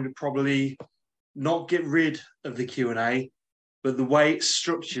the time to probably not get rid of the Q&A, but the way it's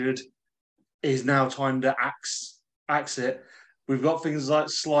structured is now time to axe it. We've got things like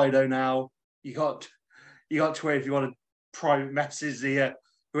Slido now. You got Twitter if you want to private message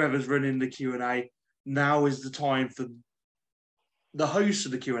whoever's running the Q&A. Now is the time for the host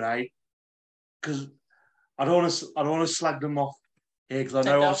of the Q&A, because I don't want to slag them off here, because I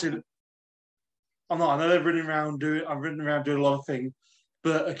know obviously I know they're running around doing a lot of things,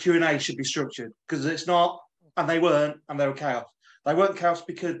 but a Q&A should be structured, because it's not, and they weren't, and they were chaos. They weren't chaos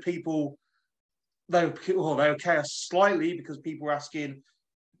because they were chaos slightly because people were asking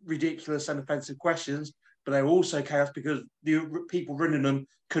ridiculous and offensive questions, but they were also chaos because the people running them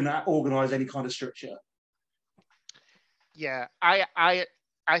couldn't organise any kind of structure. Yeah, I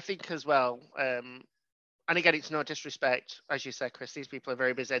think as well. And again, it's no disrespect, as you said, Chris. These people are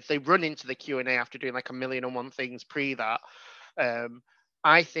very busy. They run into the Q&A after doing like 1,000,001 things pre that.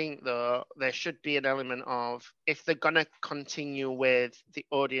 I think though there should be an element of, if they're gonna continue with the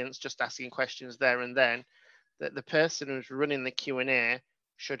audience just asking questions there and then, that the person who's running the Q&A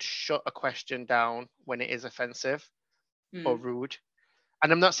should shut a question down when it is offensive or rude.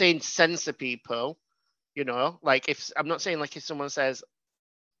 And I'm not saying censor people, you know, like I'm not saying like if someone says,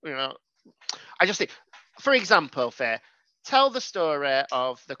 you know, I just think, for example, tell the story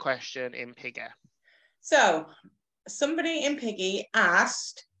of the question in Piggy. So, somebody in Piggy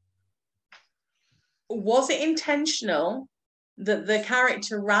asked, was it intentional that the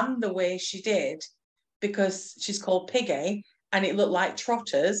character ran the way she did because she's called Piggy and it looked like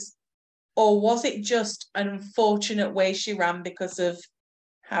Trotters? Or was it just an unfortunate way she ran because of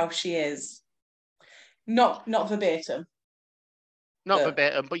how she is? Not verbatim. Not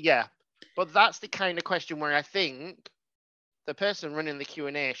verbatim, but yeah. But that's the kind of question where I think the person running the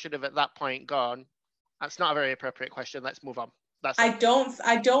Q&A should have at that point gone, that's not a very appropriate question, let's move on. I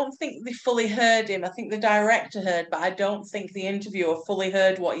don't think they fully heard him. I think the director heard, but I don't think the interviewer fully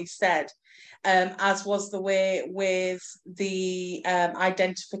heard what he said. As was the way with the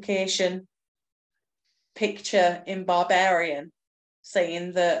identification picture in Barbarian,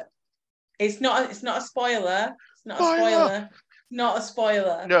 saying that it's not a spoiler. It's not a spoiler. Not a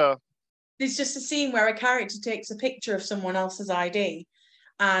spoiler. No. There's just a scene where a character takes a picture of someone else's ID,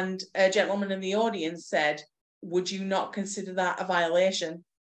 and a gentleman in the audience said, would you not consider that a violation?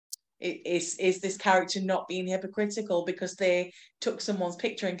 Is this character not being hypocritical because they took someone's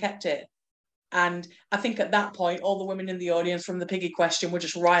picture and kept it? And I think at that point, all the women in the audience from the Piggy question were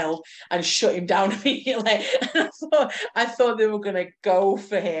just riled and shut him down immediately. And I thought they were going to go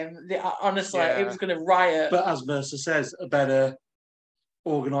for him. Honestly, it was going to riot. But as Mercer says, a better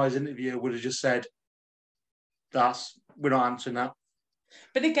organised interviewer would have just said, we're not answering that.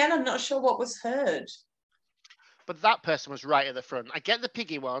 But again, I'm not sure what was heard. But that person was right at the front. I get the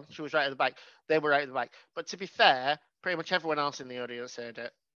Piggy one. She was right at the back. They were right at the back. But to be fair, pretty much everyone else in the audience heard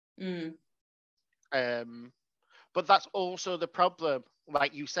it. But that's also the problem,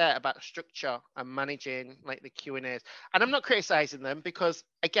 like you said, about structure and managing like the Q&As. And I'm not criticizing them because,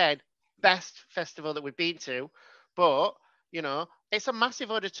 again, best festival that we've been to, but, you know, it's a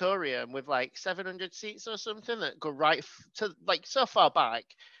massive auditorium with like 700 seats or something that go right to like so far back.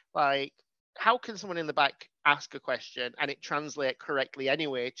 Like, how can someone in the back ask a question and it translate correctly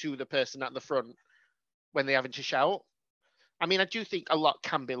anyway to the person at the front when they're having to shout? I mean, I do think a lot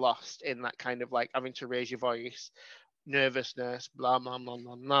can be lost in that kind of like having to raise your voice, nervousness, blah, blah, blah,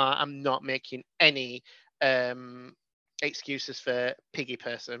 blah, blah. I'm not making any excuses for Piggy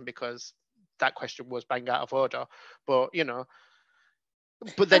person because that question was bang out of order. But, you know,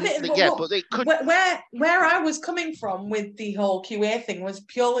 but then, but it could. Where I was coming from with the whole QA thing was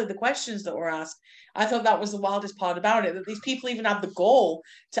purely the questions that were asked. I thought that was the wildest part about it, that these people even had the goal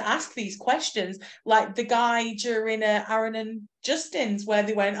to ask these questions. Like the guy during Aaron and Justin's, where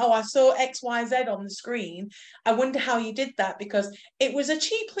they went, "Oh, I saw XYZ on the screen. I wonder how you did that," because it was a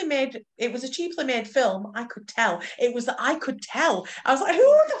cheaply made film. I could tell. It was that I could tell. I was like,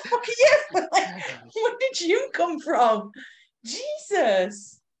 "Who the fuck are you? Like, where did you come from?"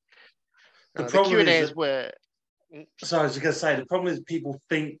 Jesus. The Q&As were. So I was going to say, the problem is people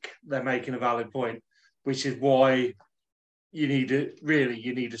think they're making a valid point, which is why you need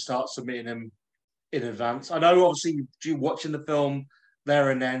to start submitting them in advance. I know, obviously, you're watching the film there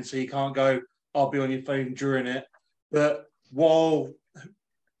and then, so you can't go, I'll be on your phone during it. But while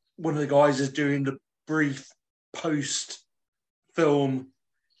one of the guys is doing the brief post-film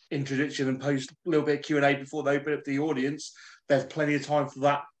introduction and post a little bit of Q&A before they open up the audience, there's plenty of time for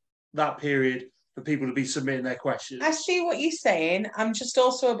that period for people to be submitting their questions. I see what you're saying. I'm just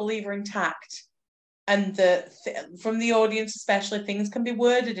also a believer in tact, and from the audience especially, things can be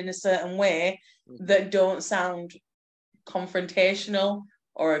worded in a certain way that don't sound confrontational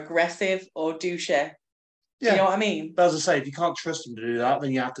or aggressive or douchey. Do you know what I mean? But as I say, if you can't trust them to do that,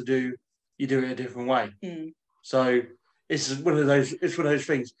 then you do it a different way. So it's one of those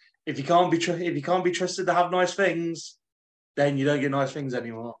things. If you can't be trusted to have nice things, then you don't get nice things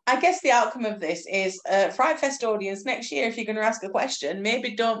anymore. I guess the outcome of this is, Fright Fest audience, next year, if you're going to ask a question,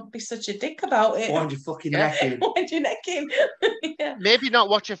 maybe don't be such a dick about it. Wind your fucking neck in. Wind your neck in. Yeah. Maybe not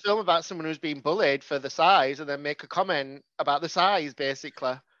watch a film about someone who's been bullied for the size and then make a comment about the size,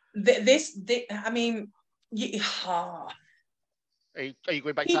 basically. I mean, Are you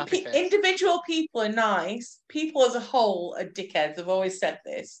going back to Happy Face? Individual people are nice. People as a whole are dickheads. I've always said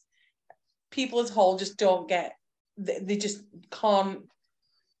this. People as a whole just don't get they just can't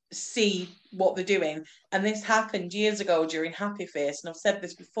see what they're doing. And this happened years ago during Happy Face, and I've said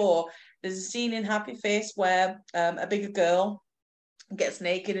this before. There's a scene in Happy Face where a bigger girl gets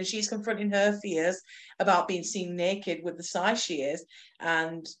naked and she's confronting her fears about being seen naked with the size she is,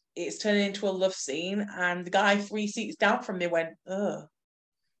 and it's turning into a love scene, and the guy 3 seats down from me went, ugh,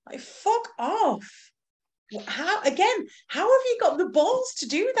 like, fuck off. How have you got the balls to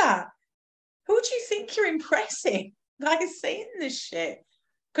do that? Who do you think you're impressing by saying this shit?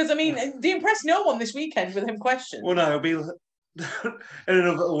 Because I mean, they impressed no one this weekend with him questions. Well, no, it'll be and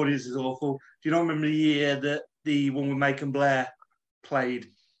another audience is awful. Do you not remember the year that the one with Macon Blair played,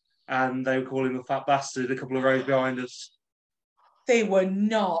 and they were calling him a fat bastard a couple of rows behind us? They were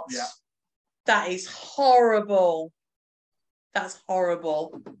not. Yeah. That is horrible. That's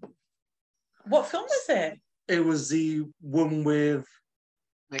horrible. What film was it? It was the one with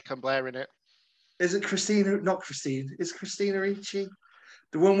Macon Blair in it. Is it Christina? Not Christine. Is Christina Ricci?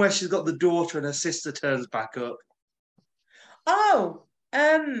 The one where she's got the daughter and her sister turns back up. Oh,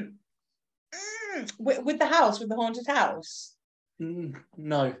 with the house, with the haunted house.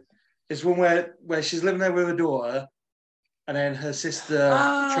 No, it's one where she's living there with her daughter, and then her sister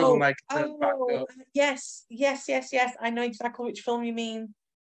troublemaker turns back up. Yes. I know exactly which film you mean,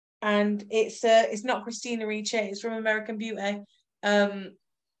 and it's not Christina Ricci. It's from American Beauty.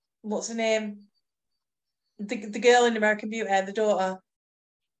 What's her name? The girl in American Beauty, the daughter.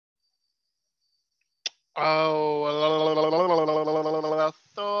 Oh,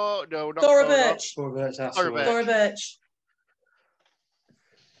 no, not Thora Birch. Thora Birch.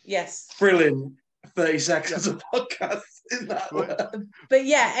 Yes. Brilliant. 30 seconds of podcast. Isn't that? But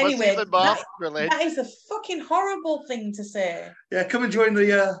yeah, anyway, that is a fucking horrible thing to say. Yeah, come and join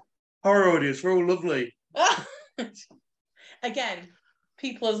the horror audience. We're all lovely. Again,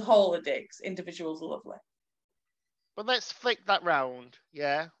 people as a whole are dicks. Individuals are lovely. But let's flick that round.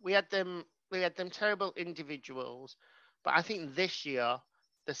 Yeah, we had them terrible individuals, but I think this year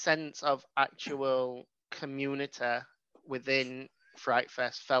the sense of actual community within Fright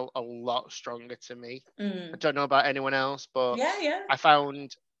Fest felt a lot stronger to me. I don't know about anyone else, but yeah. I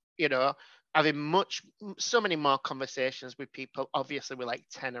found, having so many more conversations with people, obviously with like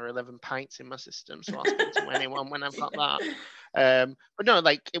 10 or 11 pints in my system, so I'll speak to anyone when I've got that. But no,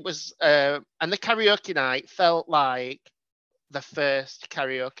 like it was, and the karaoke night felt like the first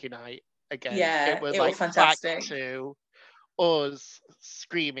karaoke night again. Yeah, it was fantastic. Back to us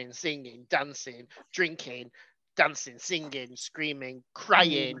screaming, singing, dancing, drinking, dancing, singing, screaming,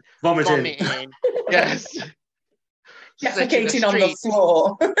 crying, vomiting. Yes. Defecating on the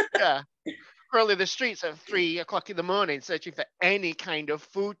floor. Yeah. Rolling the streets at 3 o'clock in the morning, searching for any kind of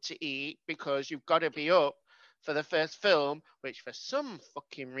food to eat because you've got to be up for the first film, which for some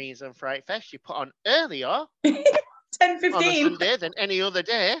fucking reason, Fright Fest, you put on earlier 10:15 on a Sunday than any other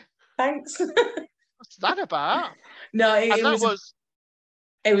day. Thanks. What's that about? No, it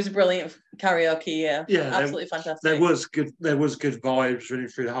was a brilliant karaoke. Yeah, absolutely fantastic. There was good vibes running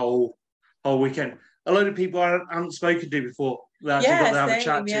through the whole weekend. A load of people I hadn't spoken to before. They actually got to have a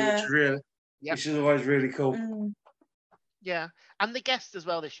chat to, which is always really cool. Yeah, and the guests as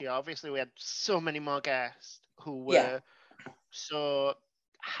well this year. Obviously, we had so many more guests who were so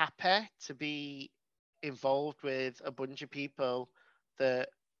happy to be involved with a bunch of people that,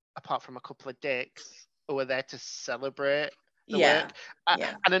 apart from a couple of dicks, who were there to celebrate the work.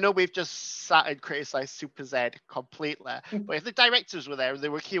 And I know we've just sat and criticised Super Z completely, but if the directors were there and they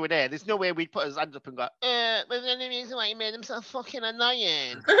were Q&A, there's no way we'd put our hands up and go, there's any reason why you made them so fucking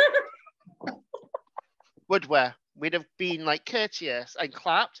annoying. Would we? We'd have been like courteous and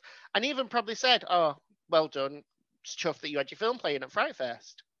clapped and even probably said, oh, well done. It's chuffed that you had your film playing at Fright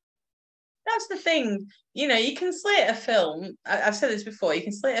Fest. That's the thing. You can slate a film. I've said this before. You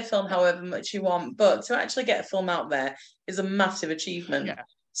can slate a film however much you want, but to actually get a film out there is a massive achievement. Yeah.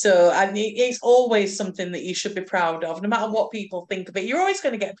 So it's always something that you should be proud of, no matter what people think of it. You're always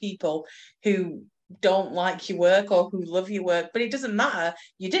going to get people who don't like your work or who love your work, but it doesn't matter.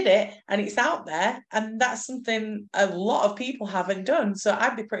 You did it and it's out there, and that's something a lot of people haven't done. So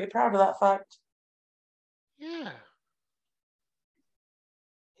I'd be pretty proud of that fact. Yeah.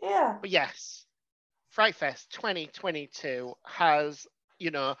 Yeah. But yes, Fright Fest 2022 has,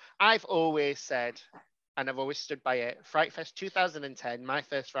 I've always said, and I've always stood by it, Fright Fest 2010, my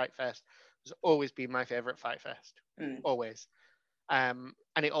first Fright Fest, has always been my favourite Fright Fest. Always. And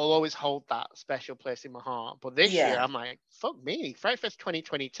it'll always hold that special place in my heart. But this year, I'm like, fuck me, Fright Fest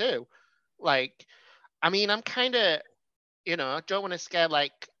 2022. Like, I mean, I'm kind of, I don't want to scare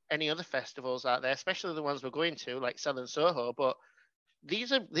like any other festivals out there, especially the ones we're going to, like Southern Soho, but they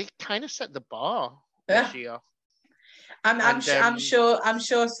kind of set the bar this year. I'm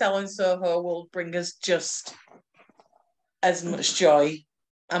sure selling Soho will bring us just as much joy.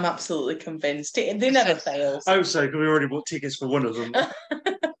 I'm absolutely convinced. They never fail. I hope so, because we already bought tickets for one of them.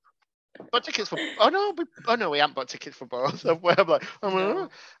 Bought tickets for we haven't bought tickets for both. I'm like, No.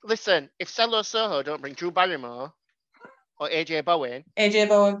 Listen, if Cello Soho don't bring Drew Barrymore or AJ Bowen,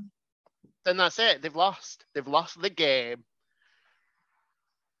 then that's it. They've lost. They've lost the game.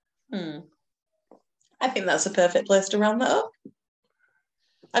 I think that's a perfect place to round that up.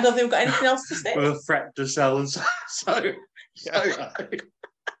 I don't think we've got anything else to say. With a threat to sell and so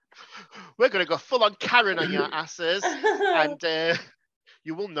We're gonna go full on Karen on your asses, and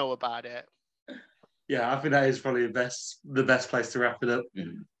you will know about it. Yeah, I think that is probably the best place to wrap it up.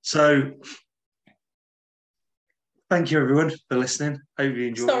 So, thank you everyone for listening. Hope you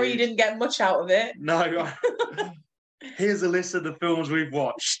enjoyed. Sorry you didn't get much out of it. No. Here's a list of the films we've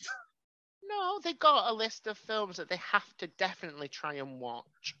watched. No, they got a list of films that they have to definitely try and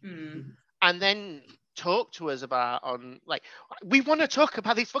watch, and then talk to us about we want to talk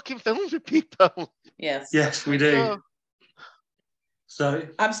about these fucking films with people. Yes, we do. So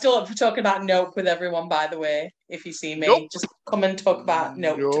I'm still up for talking about Nope with everyone, by the way. If you see me, just come and talk about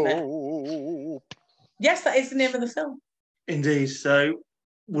Nope to me. Yes, that is the name of the film. Indeed. So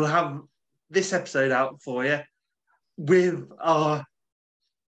we'll have this episode out for you with our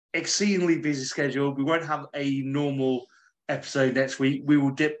exceedingly busy schedule. We won't have a normal episode next week. We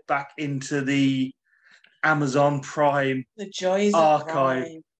will dip back into the Amazon Prime archive.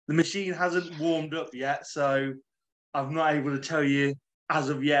 The machine hasn't warmed up yet, so I'm not able to tell you as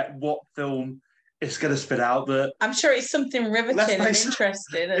of yet what film it's going to spit out, but I'm sure it's something riveting and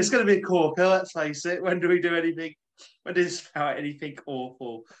interesting. It's going to be a corker, let's face it. When do we do anything? When does it spit out anything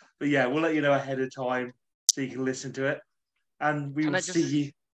awful? But yeah, we'll let you know ahead of time so you can listen to it. And we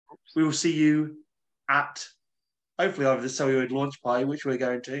will see you at hopefully either the Celluloid launch party, which we're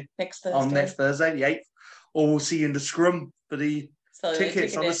going to next Thursday. On next Thursday, the 8th, or we'll see you in the scrum for the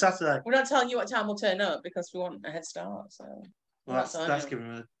tickets on the Saturday. We're not telling you what time we'll turn up because we want a head start. So well, that's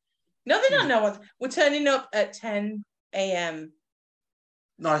giving them. No, they don't know what we're turning up at 10 a.m.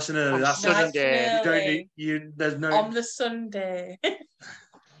 Nice and early. That's Sunday. There's no on the Sunday.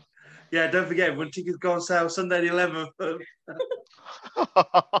 Yeah, don't forget when tickets go on sale Sunday the 11th.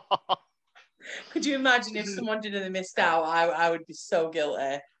 Could you imagine if someone did and they missed out? I would be so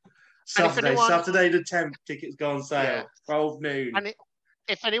guilty. Saturday the 10th, tickets go on sale. 12 noon. And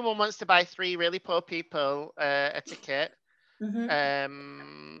if anyone wants to buy 3 really poor people a ticket, I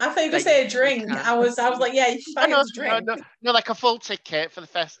thought you were going to say a drink. I was like, yeah, you can buy a drink. No, like a full ticket for the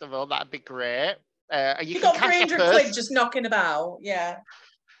festival. That'd be great. You got 300 quid just knocking about. Yeah.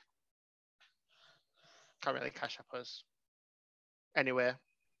 Can't really cash up us. Anyway,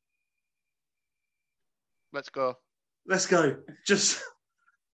 let's go. Just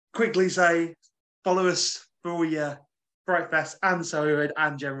quickly say, follow us for all your Fright Fest and Celluloid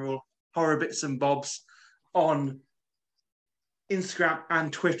and general horror bits and bobs on Instagram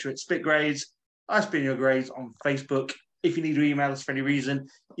and Twitter at Spit Grades. I spin your grades on Facebook. If you need to email us for any reason,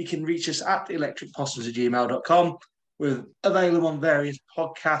 you can reach us at electricpossums@gmail.com. We're available on various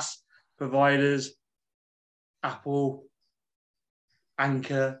podcast providers, Apple,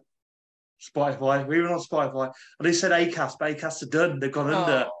 Anchor, Spotify. We're even on Spotify. I just said Acast, but Acast are done. They've gone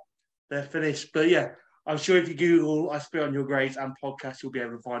under. They're finished. But yeah, I'm sure if you Google I Spit on Your Grades and podcast, you'll be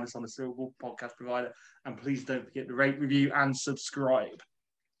able to find us on a suitable podcast provider. And please don't forget to rate, review, and subscribe.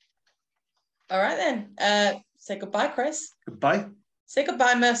 All right, then. Say goodbye, Chris. Goodbye. Say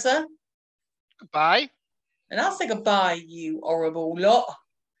goodbye, Mercer. Goodbye. And I'll say goodbye, you horrible lot.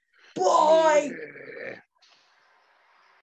 Bye. Yeah.